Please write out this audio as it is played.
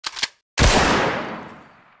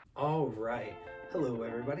All right. Hello,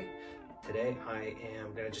 everybody. Today I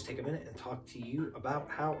am going to just take a minute and talk to you about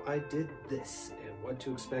how I did this and what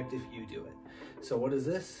to expect if you do it. So what is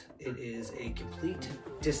this? It is a complete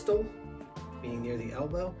distal, meaning near the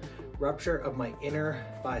elbow, rupture of my inner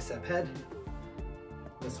bicep head.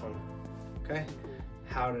 This one, okay?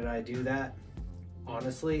 How did I do that?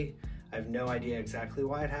 Honestly, I have no idea exactly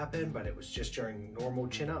why it happened, but it was just during normal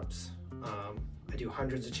chin-ups. I do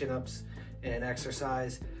hundreds of chin-ups in an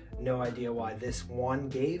exercise. No idea why this one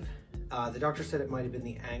gave. The doctor said it might have been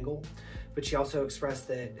the angle, but she also expressed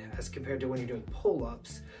that as compared to when you're doing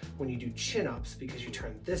pull-ups, when you do chin-ups, because you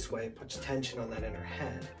turn this way, it puts tension on that inner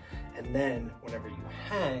head. And then whenever you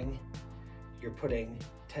hang, you're putting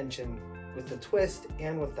tension with the twist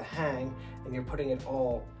and with the hang, and you're putting it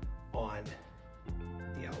all on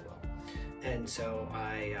the elbow. And so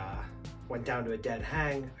I went down to a dead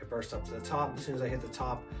hang. I burst up to the top. As soon as I hit the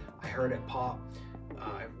top, I heard it pop.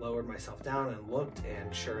 I lowered myself down and looked,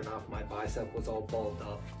 and sure enough, my bicep was all balled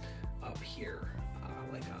up here,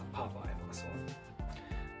 like a Popeye muscle.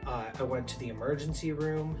 I went to the emergency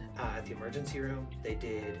room. At the emergency room, they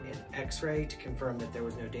did an x-ray to confirm that there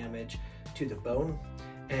was no damage to the bone,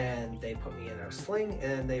 and they put me in a sling,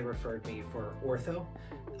 and they referred me for ortho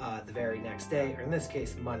the very next day, or in this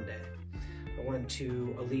case, Monday. I went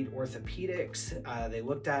to Elite Orthopedics. They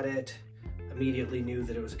looked at it, immediately knew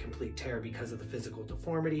that it was a complete tear because of the physical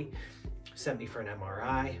deformity, sent me for an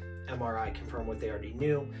MRI. MRI confirmed what they already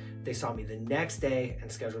knew. They saw me the next day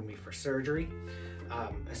and scheduled me for surgery.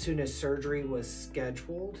 As soon as surgery was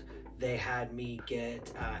scheduled, they had me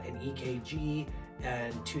get an EKG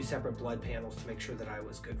and 2 separate blood panels to make sure that I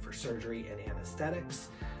was good for surgery and anesthetics.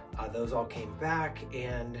 Those all came back,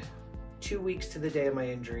 and 2 weeks to the day of my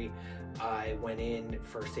injury, I went in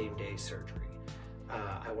for same-day surgery.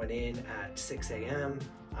 I went in at 6 a.m.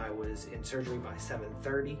 I was in surgery by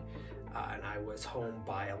 7:30, and I was home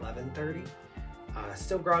by 11:30.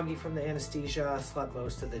 Still groggy from the anesthesia, slept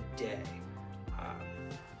most of the day.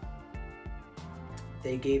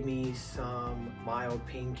 They gave me some mild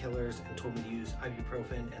painkillers and told me to use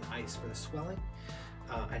ibuprofen and ice for the swelling.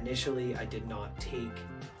 Initially, I did not take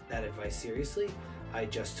that advice seriously. I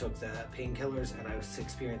just took the painkillers, and I was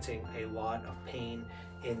experiencing a lot of pain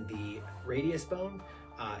in the radius bone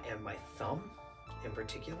and my thumb in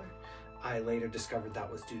particular. I later discovered that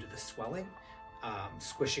was due to the swelling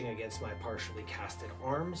squishing against my partially casted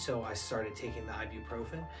arm, so I started taking the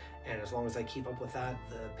ibuprofen, and as long as I keep up with that,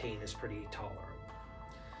 the pain is pretty tolerable.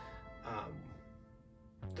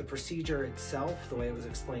 The procedure itself, the way it was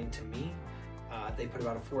explained to me, they put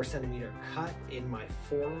about a 4-centimeter cut in my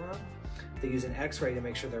forearm. They use an x-ray to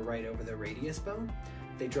make sure they're right over the radius bone.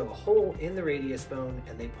 They drill a hole in the radius bone,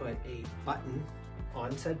 and they put a button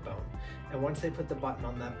on said bone. And once they put the button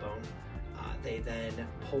on that bone, they then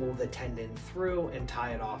pull the tendon through and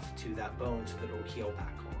tie it off to that bone so that it will heal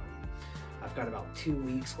back on. I've got about 2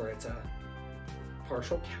 weeks where it's a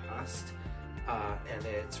partial cast, and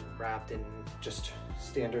it's wrapped in just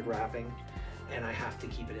standard wrapping, and I have to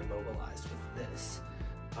keep it immobilized with this.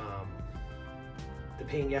 The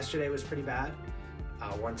pain yesterday was pretty bad.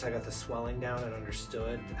 Once I got the swelling down and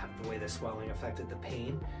understood the way the swelling affected the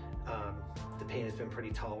pain has been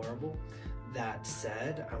pretty tolerable. That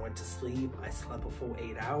said, I went to sleep. I slept a full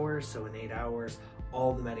 8 hours, so in 8 hours,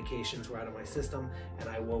 all the medications were out of my system, and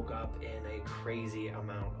I woke up in a crazy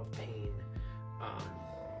amount of pain.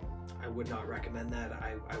 I would not recommend that.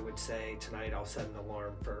 I would say tonight I'll set an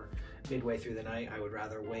alarm for midway through the night. I would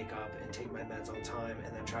rather wake up and take my meds on time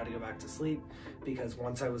and then try to go back to sleep, because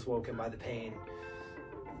once I was woken by the pain,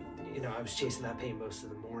 you know, I was chasing that pain most of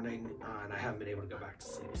the morning, and I haven't been able to go back to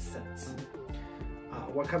sleep since.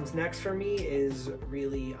 What comes next for me is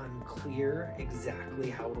really unclear exactly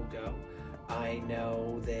how it'll go. I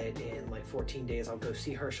know that in like 14 days I'll go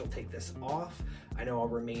see her. She'll take this off. I know I'll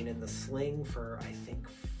remain in the sling for, I think,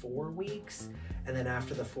 4 weeks. And then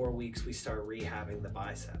after the 4 weeks, we start rehabbing the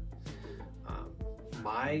bicep.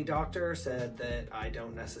 My doctor said that I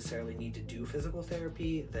don't necessarily need to do physical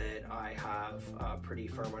therapy, that I have a pretty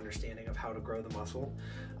firm understanding of how to grow the muscle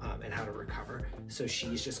and how to recover. So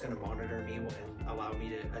she's just going to monitor me and allow me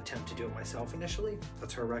to attempt to do it myself initially.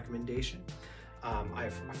 That's her recommendation. I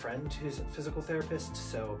have a friend who's a physical therapist,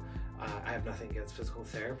 so I have nothing against physical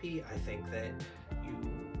therapy. I think that you,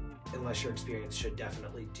 unless you're experienced, should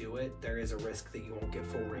definitely do it. There is a risk that you won't get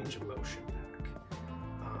full range of motion back.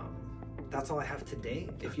 That's all I have today.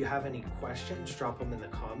 If you have any questions, drop them in the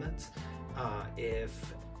comments.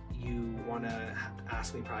 If you want to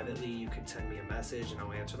ask me privately, you could send me a message and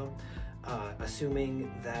I'll answer them.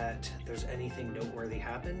 Assuming that there's anything noteworthy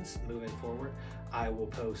happens moving forward, I will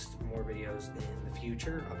post more videos in the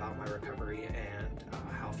future about my recovery and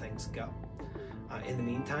how things go. In the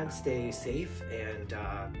meantime, stay safe and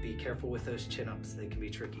be careful with those chin-ups. They can be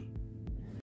tricky.